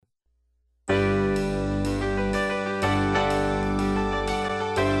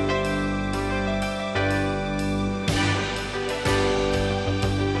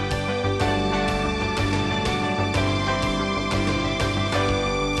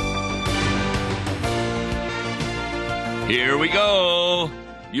Here we go.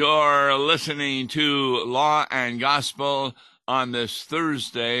 You're listening to Law and Gospel on this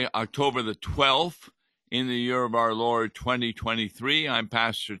Thursday, October the 12th, in the year of our Lord 2023. I'm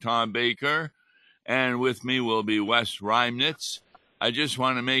Pastor Tom Baker, and with me will be Wes Reimnitz. I just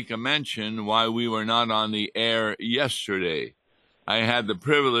want to make a mention why we were not on the air yesterday. I had the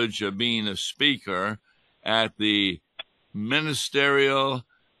privilege of being a speaker at the Ministerial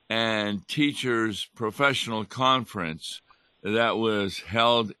and Teachers Professional Conference that was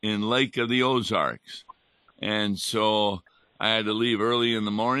held in Lake of the Ozarks. And so I had to leave early in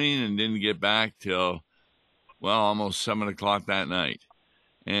the morning and didn't get back till, almost 7 o'clock that night.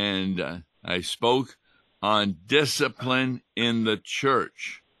 And I spoke on discipline in the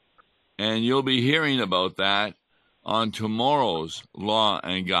church. And you'll be hearing about that on tomorrow's Law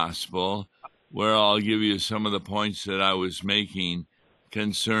and Gospel, where I'll give you some of the points that I was making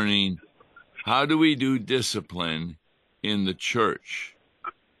concerning how do we do discipline in the church.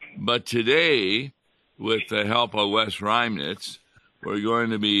 But today, with the help of Wes Reimnitz, we're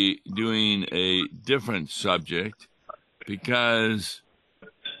going to be doing a different subject, because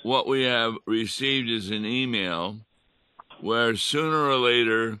what we have received is an email where sooner or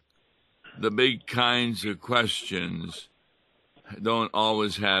later the big kinds of questions don't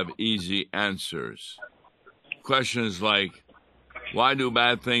always have easy answers. Questions like, why do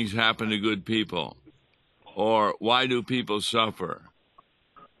bad things happen to good people? Or why do people suffer?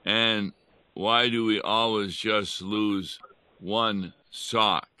 And why do we always just lose one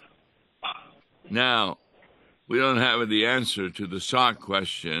sock? Now, we don't have the answer to the sock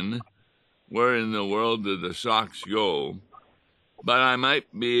question. Where in the world did the socks go? But I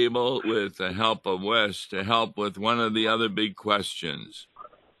might be able, with the help of Wes, to help with one of the other big questions.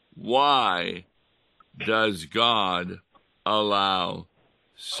 Why does God allow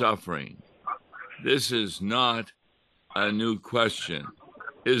suffering? This is not a new question,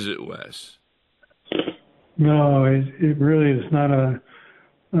 is it, Wes? No, it really is not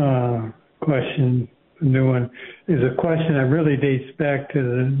a question, a new one. It's a question that really dates back to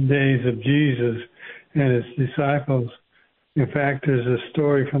the days of Jesus and his disciples. In fact, there's a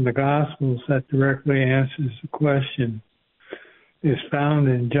story from the Gospels that directly answers the question. It's found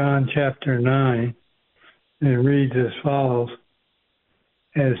in John chapter 9, and it reads as follows.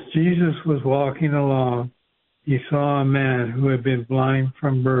 As Jesus was walking along, he saw a man who had been blind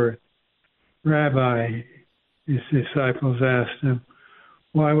from birth. Rabbi, his disciples asked him,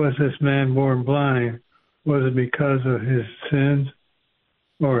 why was this man born blind? Was it because of his sins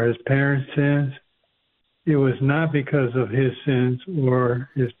or his parents' sins? It was not because of his sins or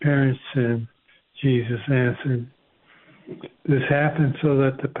his parents' sins, Jesus answered. This happened so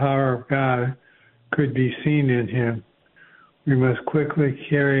that the power of God could be seen in him. We must quickly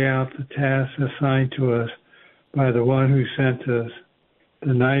carry out the task assigned to us by the one who sent us.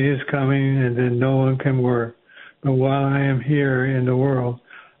 The night is coming, and then no one can work. But while I am here in the world,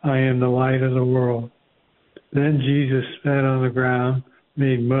 I am the light of the world. Then Jesus spat on the ground,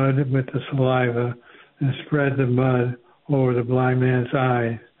 made mud with the saliva, and spread the mud over the blind man's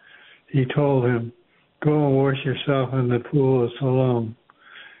eyes. He told him, go and wash yourself in the pool of Siloam.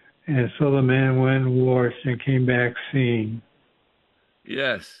 And so the man went and washed and came back seeing.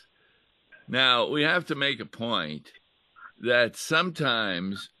 Yes. Now, we have to make a point that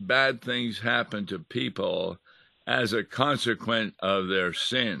sometimes bad things happen to people as a consequence of their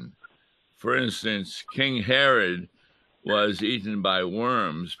sin. For instance, King Herod was eaten by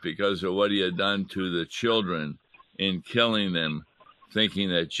worms because of what he had done to the children in killing them, thinking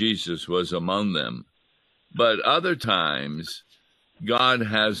that Jesus was among them. But other times, God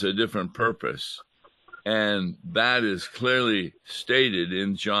has a different purpose, and that is clearly stated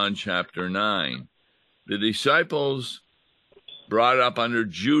in John chapter 9. The disciples, brought up under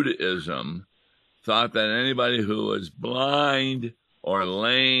Judaism, thought that anybody who was blind or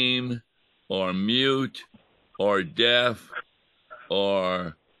lame or mute or deaf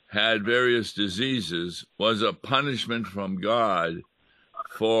or had various diseases was a punishment from God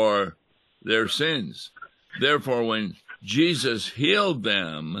for their sins. Therefore, when Jesus healed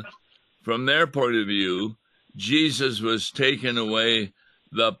them, from their point of view, Jesus was taking away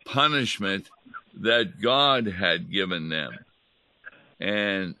the punishment that God had given them.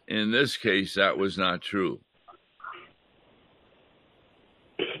 And in this case, that was not true.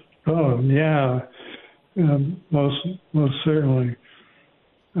 Oh, yeah, most certainly.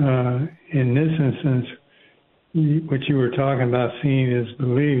 In this instance, what you were talking about, seeing is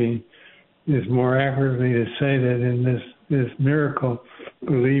believing, is more accurately to say that in this miracle,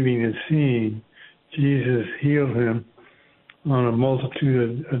 believing and seeing, Jesus healed him on a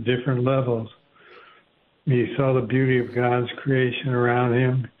multitude of different levels. He saw the beauty of God's creation around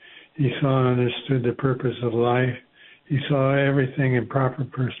him. He saw and understood the purpose of life. He saw everything in proper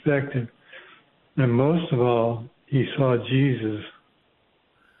perspective. And most of all, he saw Jesus.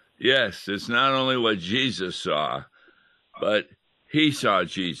 Yes, it's not only what Jesus saw, but he saw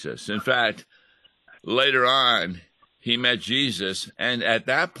Jesus. In fact, later on, he met Jesus, and at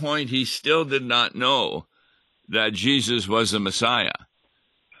that point, he still did not know that Jesus was the Messiah.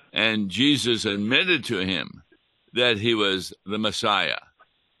 And Jesus admitted to him that he was the Messiah.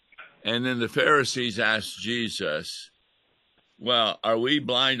 And then the Pharisees asked Jesus, well, are we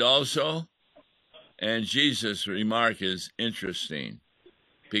blind also? And Jesus' remark is interesting.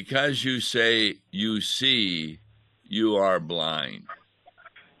 Because you say you see, you are blind.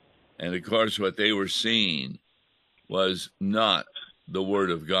 And of course, what they were seeing was not the Word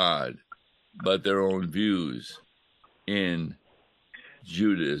of God, but their own views in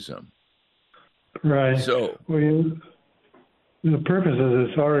Judaism. Right. So, well, the purpose of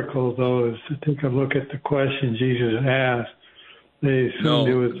this article, though, is to take a look at the question Jesus asked. They assumed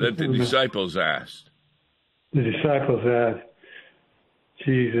it was that the disciples asked. The disciples asked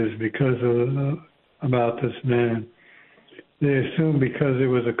Jesus because of about this man. They assumed because it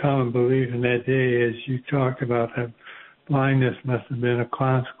was a common belief in that day, as you talked about, that blindness must have been a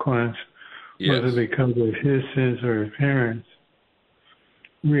consequence, Yes. whether because of his sins or his parents.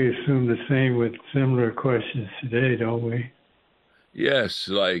 We assume the same with similar questions today, don't we? Yes,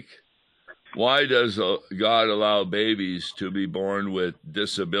 like, why does God allow babies to be born with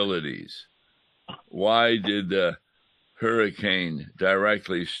disabilities? Why did the hurricane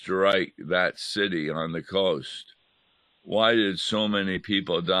directly strike that city on the coast? Why did so many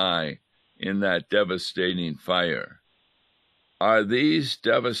people die in that devastating fire? Are these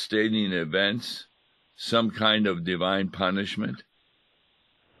devastating events some kind of divine punishment?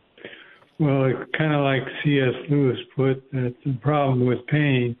 Well, it's kind of like C.S. Lewis put, that the problem with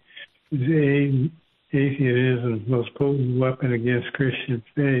pain is atheism's most potent weapon against Christian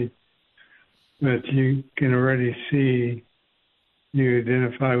faith. But you can already see, you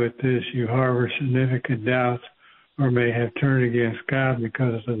identify with this, you harbor significant doubts or may have turned against God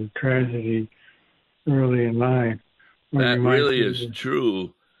because of the tragedy early in life. That really is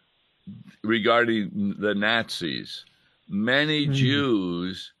true regarding the Nazis. Many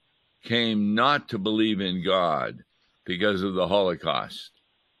Jews came not to believe in God because of the Holocaust.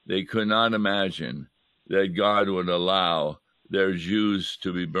 They could not imagine that God would allow their Jews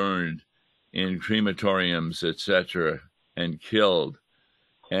to be burned in crematoriums, etc., and killed,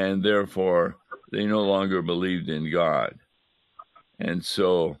 and therefore they no longer believed in God. And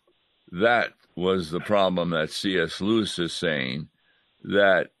so that was the problem that C.S. Lewis is saying,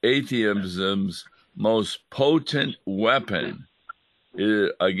 that atheism's most potent weapon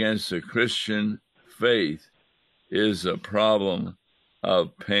against the Christian faith is a problem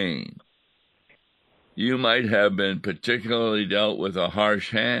of pain. You might have been particularly dealt with a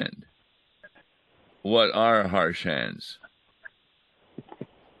harsh hand. What are harsh hands?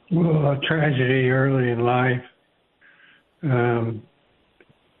 Well, a tragedy early in life.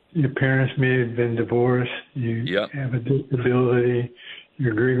 Your parents may have been divorced. You have a disability.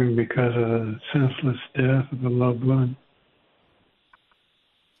 You're grieving because of the senseless death of a loved one.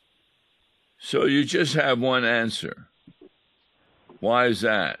 So you just have one answer. Why is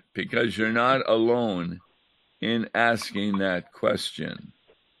that? Because you're not alone in asking that question.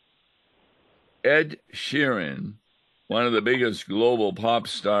 Ed Sheeran, one of the biggest global pop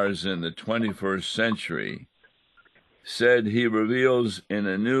stars in the 21st century, said he reveals in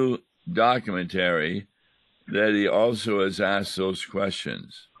a new documentary that he also has asked those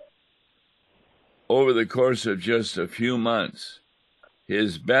questions. Over the course of just a few months,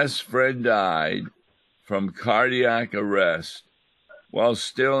 his best friend died from cardiac arrest while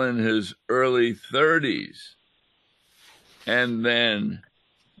still in his early 30s. And then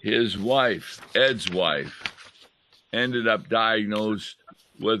his wife, Ed's wife, ended up diagnosed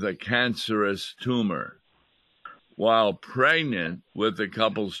with a cancerous tumor while pregnant with the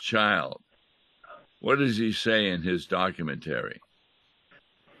couple's child. What does he say in his documentary?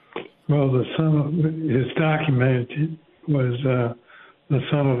 Well, the sum of his document was the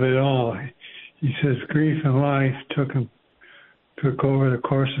sum of it all. He says grief and life took over the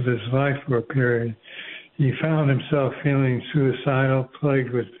course of his life for a period. He found himself feeling suicidal,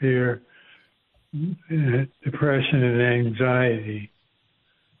 plagued with fear, depression, and anxiety.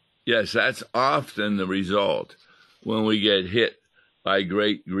 Yes, that's often the result when we get hit by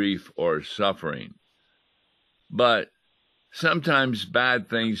great grief or suffering. But sometimes bad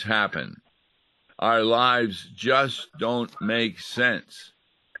things happen. Our lives just don't make sense.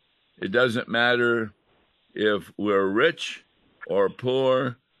 It doesn't matter if we're rich or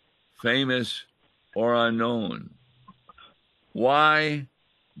poor, famous or unknown. Why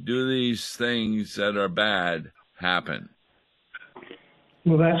do these things that are bad happen?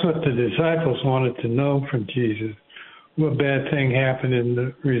 Well, that's what the disciples wanted to know from Jesus. What bad thing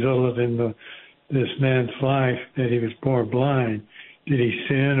happened resulted in this man's life that he was born blind? Did he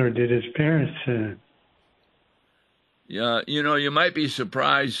sin or did his parents sin? Yeah, you might be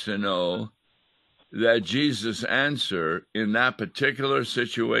surprised to know that Jesus' answer in that particular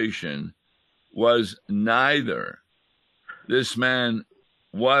situation was neither. This man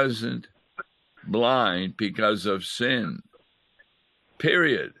wasn't blind because of sin.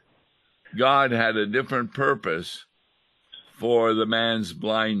 Period. God had a different purpose for the man's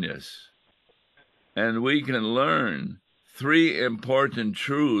blindness. And we can learn 3 important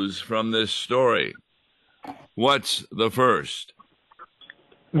truths from this story. What's the first?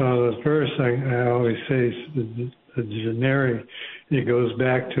 The first, I always say, is the generic. It goes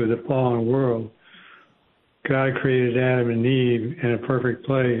back to the fallen world. God created Adam and Eve in a perfect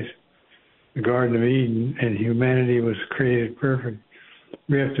place, the Garden of Eden, and humanity was created perfect.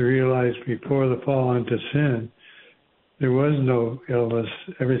 We have to realize before the fall into sin, there was no illness.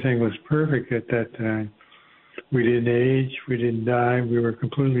 Everything was perfect at that time. We didn't age. We didn't die. We were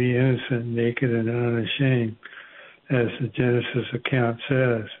completely innocent, naked, and unashamed, as the Genesis account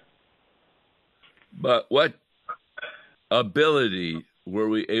says. But what ability were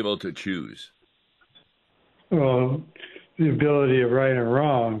we able to choose? Well, the ability of right and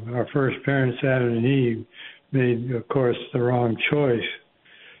wrong. Our first parents, Adam and Eve, made, of course, the wrong choice.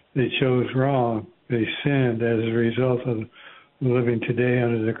 They chose wrong. They sinned as a result of living today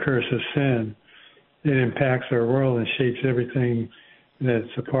under the curse of sin. It impacts our world and shapes everything that's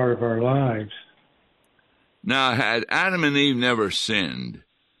a part of our lives. Now, had Adam and Eve never sinned,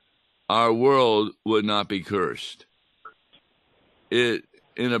 our world would not be cursed. In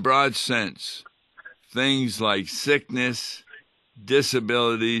a broad sense, things like sickness,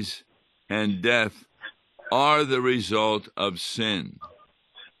 disabilities, and death are the result of sin.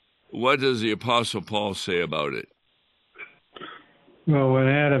 What does the Apostle Paul say about it? Well, when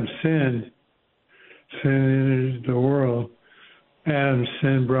Adam sinned, sin entered the world. Adam's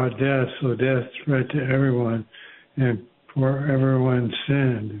sin brought death, so death spread to everyone, and for everyone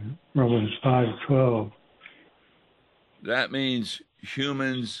sinned. Romans 5:12. That means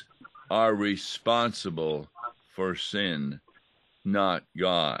humans are responsible for sin, not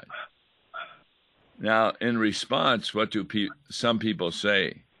God. Now, in response, what do some people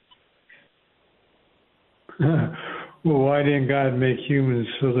say? Well, why didn't God make humans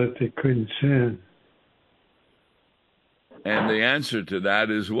so that they couldn't sin? And the answer to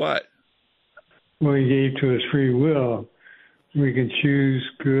that is what? Well, he gave to us free will. We can choose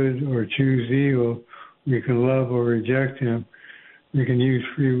good or choose evil. We can love or reject him. We can use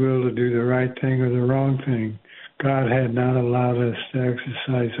free will to do the right thing or the wrong thing. God had not allowed us to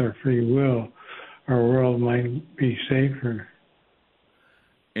exercise our free will. Our world might be safer.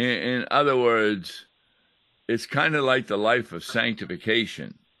 In other words, it's kind of like the life of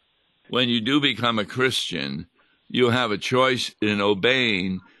sanctification. When you do become a Christian, you have a choice in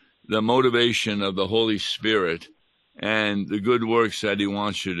obeying the motivation of the Holy Spirit and the good works that he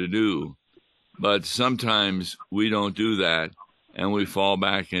wants you to do. But sometimes we don't do that, and we fall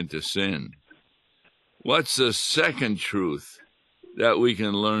back into sin. What's the second truth that we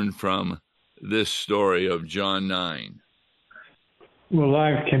can learn from this story of John 9? Well,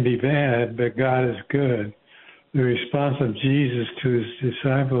 life can be bad, but God is good. The response of Jesus to his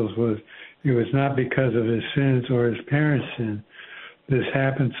disciples was, it was not because of his sins or his parents' sin. This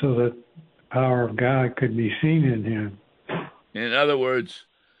happened so that the power of God could be seen in him. In other words,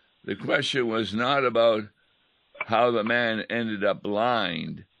 the question was not about how the man ended up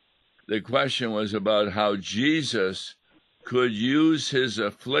blind. The question was about how Jesus could use his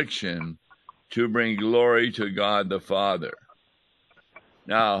affliction to bring glory to God the Father.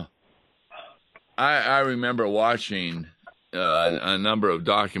 Now, I remember watching a number of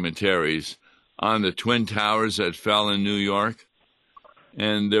documentaries on the Twin Towers that fell in New York.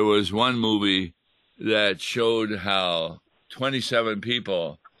 And there was one movie that showed how 27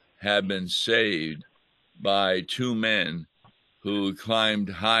 people had been saved by 2 men who climbed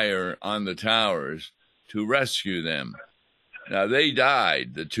higher on the towers to rescue them. Now, they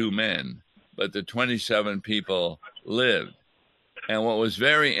died, the 2 men, but the 27 people lived. And what was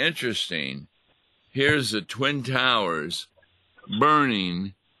very interesting, here's the Twin Towers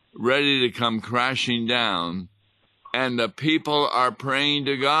burning, ready to come crashing down, and the people are praying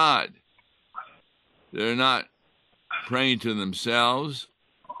to God. They're not praying to themselves.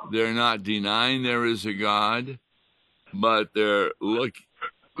 They're not denying there is a God, but they're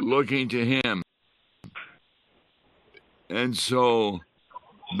looking to him. And so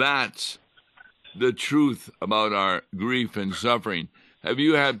that's the truth about our grief and suffering. Have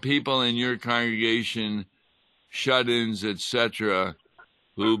you had people in your congregation, shut-ins, etc.,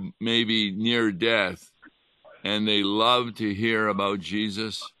 who may be near death, and they love to hear about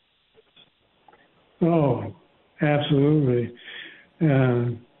Jesus? Oh, absolutely.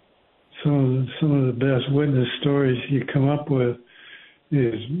 Some of the best witness stories you come up with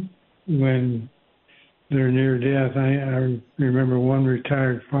is when they're near death. I remember one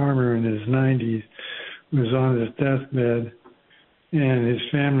retired farmer in his 90s was on his deathbed, and his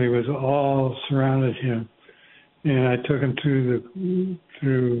family was all surrounded him. And I took him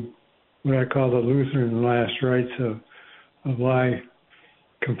through what I call the Lutheran last rites of life,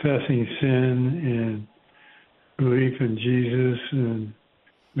 confessing sin and belief in Jesus and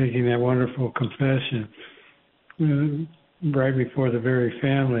making that wonderful confession right before the very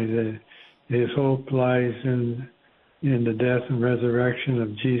family that his hope lies in the death and resurrection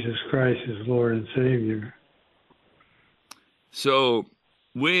of Jesus Christ as Lord and Savior. So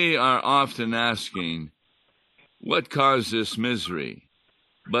we are often asking, what caused this misery?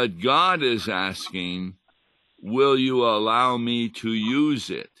 But God is asking, will you allow me to use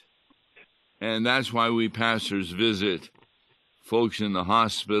it? And that's why we pastors visit folks in the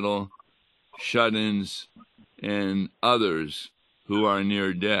hospital, shut-ins, and others who are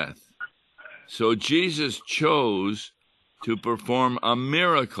near death. So Jesus chose to perform a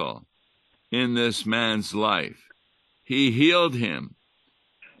miracle in this man's life. He healed him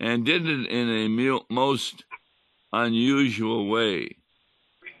and did it in a most unusual way.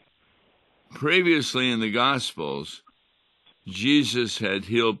 Previously in the Gospels, Jesus had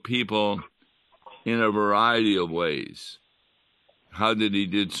healed people in a variety of ways. How did he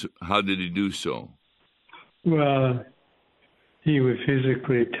do so? Well, he would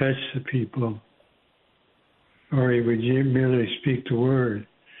physically touch the people, or he would merely speak the word.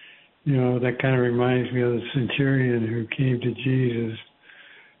 You know, that kind of reminds me of the centurion who came to Jesus,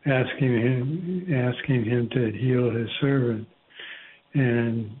 asking him to heal his servant,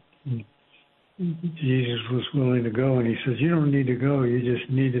 and Jesus was willing to go, and he says, "You don't need to go; you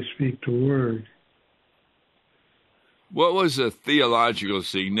just need to speak the word." What was the theological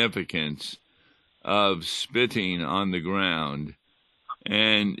significance of spitting on the ground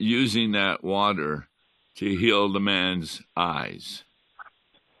and using that water to heal the man's eyes?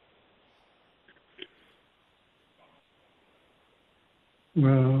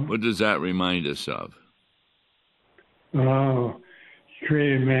 Well, what does that remind us of? Oh, he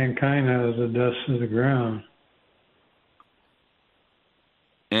created mankind out of the dust of the ground.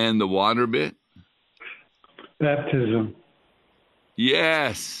 And the water bit? Baptism.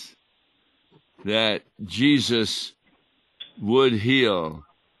 Yes, that Jesus would heal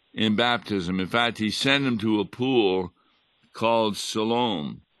in baptism. In fact, he sent him to a pool called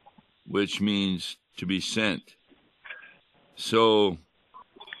Siloam, which means to be sent. So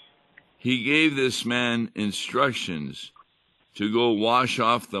he gave this man instructions to go wash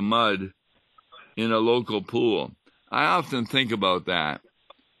off the mud in a local pool. I often think about that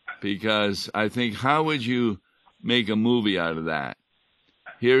because I think, how would you make a movie out of that?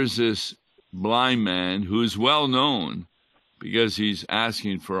 Here's this blind man who's well known because he's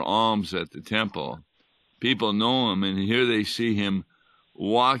asking for alms at the temple. People know him, and here they see him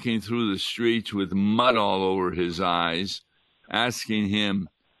walking through the streets with mud all over his eyes, asking him,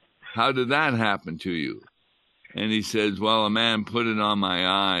 "How did that happen to you?" And he says, "Well, a man put it on my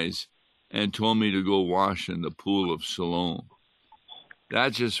eyes and told me to go wash in the pool of Siloam."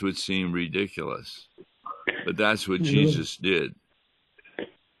 That just would seem ridiculous, but that's what Jesus did.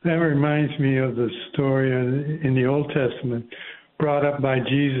 That reminds me of the story in the Old Testament brought up by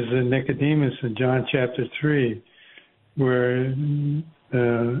Jesus and Nicodemus in John chapter 3, where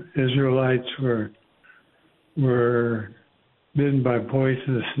the Israelites were bitten by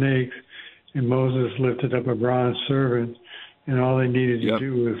poisonous snakes, and Moses lifted up a bronze serpent, and all they needed to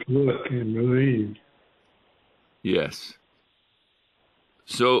do was look and believe. Yes.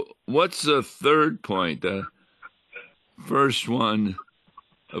 So what's the third point? The first one,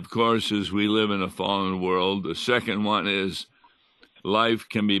 of course, is we live in a fallen world. The second one is life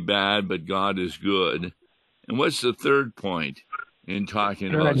can be bad, but God is good. And what's the third point in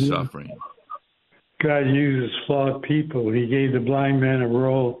talking about suffering? God uses flawed people. He gave the blind man a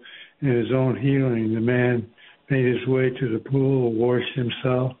role in his own healing. The man made his way to the pool, washed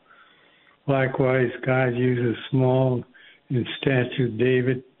himself. Likewise, God uses small in stature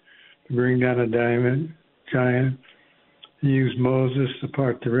David to bring down a giant. He used Moses to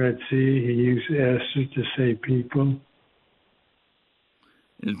part the Red Sea. He used Esther to save people.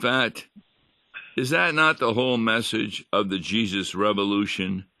 In fact, is that not the whole message of the Jesus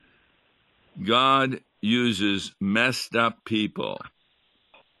Revolution? God uses messed up people,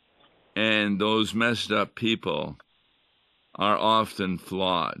 and those messed up people are often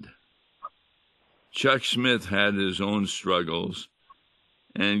flawed. Chuck Smith had his own struggles,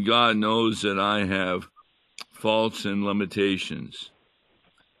 and God knows that I have faults and limitations.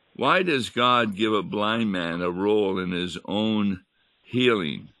 Why does God give a blind man a role in his own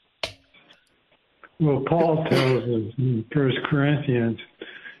healing? Well, Paul tells us in 1 Corinthians,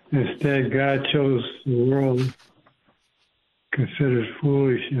 instead God chose the world considered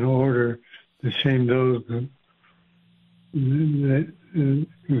foolish in order to shame those who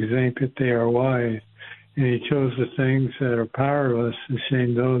think that they are wise. And he chose the things that are powerless to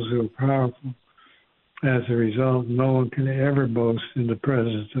shame those who are powerful. As a result, no one can ever boast in the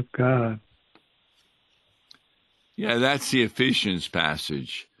presence of God. Yeah, that's the Ephesians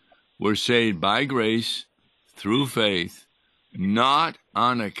passage. We're saved by grace through faith, not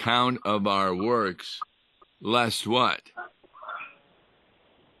on account of our works, lest what?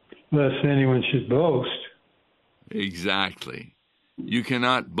 Lest anyone should boast. Exactly. You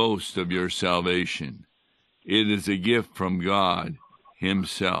cannot boast of your salvation. It is a gift from God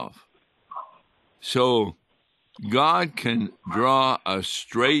Himself. So God can draw a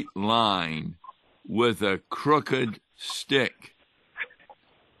straight line with a crooked stick.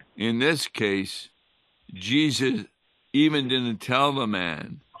 In this case, Jesus even didn't tell the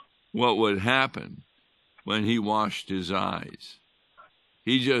man what would happen when he washed his eyes.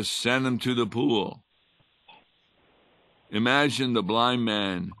 He just sent him to the pool. Imagine the blind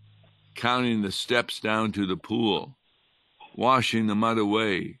man counting the steps down to the pool, washing the mud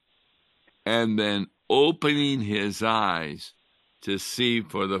away, and then opening his eyes to see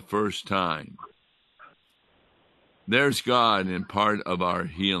for the first time. There's God in part of our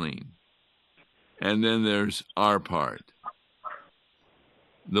healing, and then there's our part.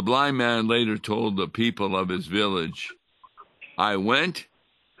 The blind man later told the people of his village, I went,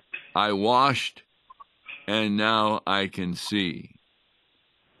 I washed, and now I can see.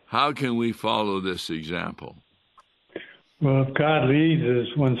 How can we follow this example? Well, if God leads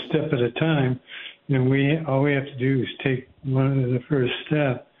us one step at a time, then all we have to do is take one of the first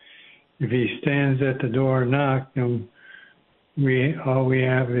step. If He stands at the door and knock, then all we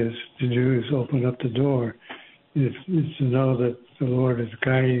have is to do is open up the door. It's to know that the Lord is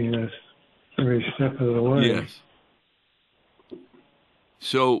guiding us every step of the way. Yes.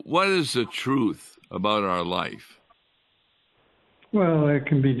 So, what is the truth about our life? Well, it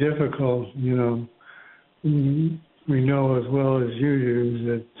can be difficult, We know as well as you do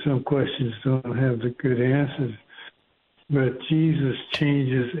that some questions don't have the good answers. But Jesus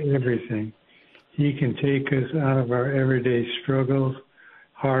changes everything. He can take us out of our everyday struggles,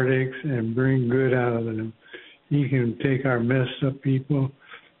 heartaches, and bring good out of them. He can take our messed up people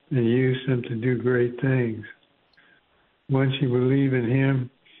and use them to do great things. Once you believe in Him,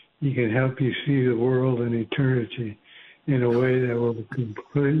 He can help you see the world and eternity in a way that will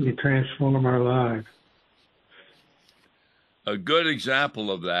completely transform our lives. A good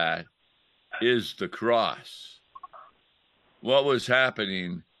example of that is the cross. What was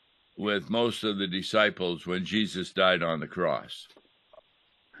happening with most of the disciples when Jesus died on the cross?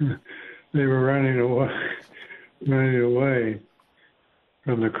 They were running away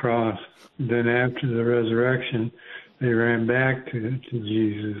from the cross. Then after the resurrection, they ran back to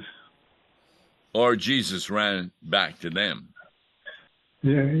Jesus. Or Jesus ran back to them.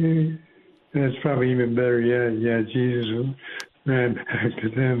 Yeah, that's probably even better yet. Yeah, Jesus ran back to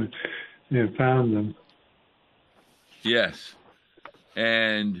them and found them. Yes.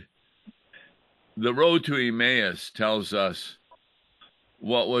 And the road to Emmaus tells us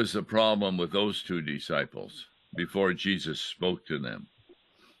what was the problem with those two disciples before Jesus spoke to them.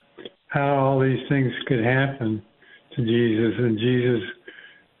 How all these things could happen to Jesus, and Jesus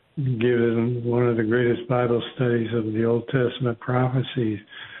given one of the greatest Bible studies of the Old Testament prophecies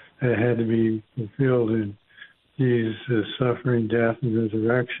that had to be fulfilled in Jesus' suffering, death, and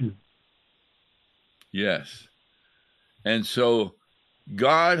resurrection. Yes. And so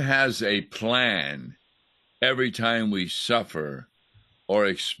God has a plan every time we suffer or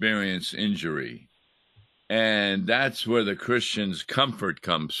experience injury. And that's where the Christian's comfort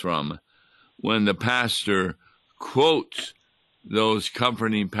comes from when the pastor quotes those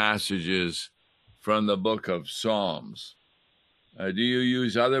comforting passages from the book of Psalms. Do you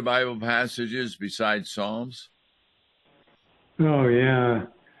use other Bible passages besides Psalms? Oh, yeah.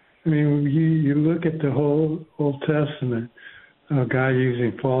 I mean, you look at the whole Old Testament, God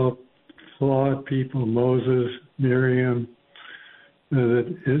using flawed people, Moses, Miriam,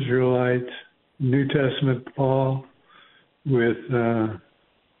 the Israelites, New Testament Paul with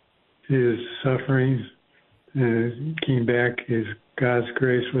his sufferings, came back, God's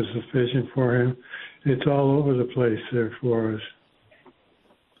grace was sufficient for him. It's all over the place there for us.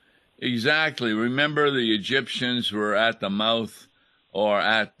 Exactly. Remember, the Egyptians were at the mouth or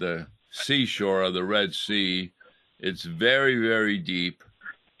at the seashore of the Red Sea. It's very, very deep,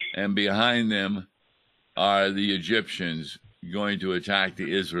 and behind them are the Egyptians going to attack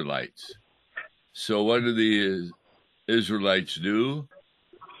the Israelites. So what do the Israelites do?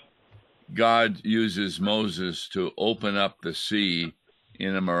 God uses Moses to open up the sea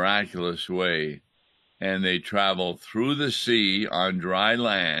in a miraculous way, and they travel through the sea on dry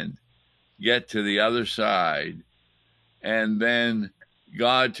land, get to the other side, and then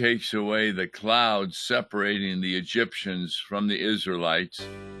God takes away the clouds separating the Egyptians from the Israelites,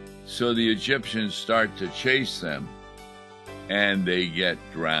 so the Egyptians start to chase them, and they get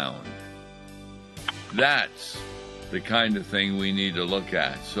drowned. That's the kind of thing we need to look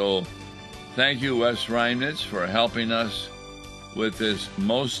at. So thank you, Wes Reimnitz, for helping us with this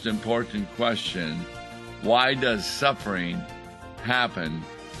most important question: why does suffering happen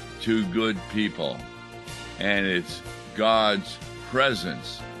to good people? And it's God's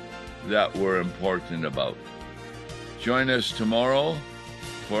presence that we're important about. Join us tomorrow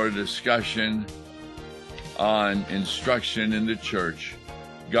for a discussion on instruction in the church.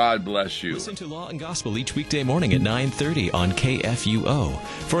 God bless you. Listen to Law and Gospel each weekday morning at 9:30 on KFUO.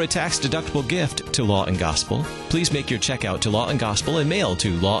 For a tax-deductible gift to Law and Gospel, please make your check out to Law and Gospel and mail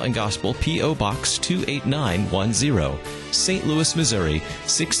to Law and Gospel, P.O. Box 28910, St. Louis, Missouri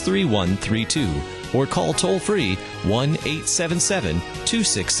 63132, or call toll-free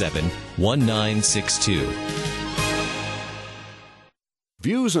 1-877-267-1962.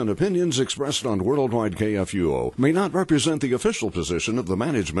 Views and opinions expressed on Worldwide KFUO may not represent the official position of the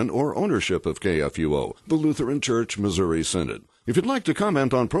management or ownership of KFUO, the Lutheran Church Missouri Synod. If you'd like to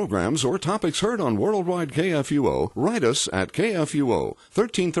comment on programs or topics heard on Worldwide KFUO, write us at KFUO,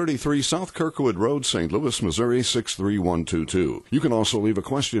 1333 South Kirkwood Road, St. Louis, Missouri 63122. You can also leave a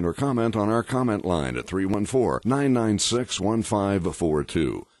question or comment on our comment line at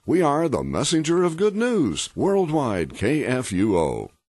 314-996-1542. We are the messenger of good news, Worldwide KFUO.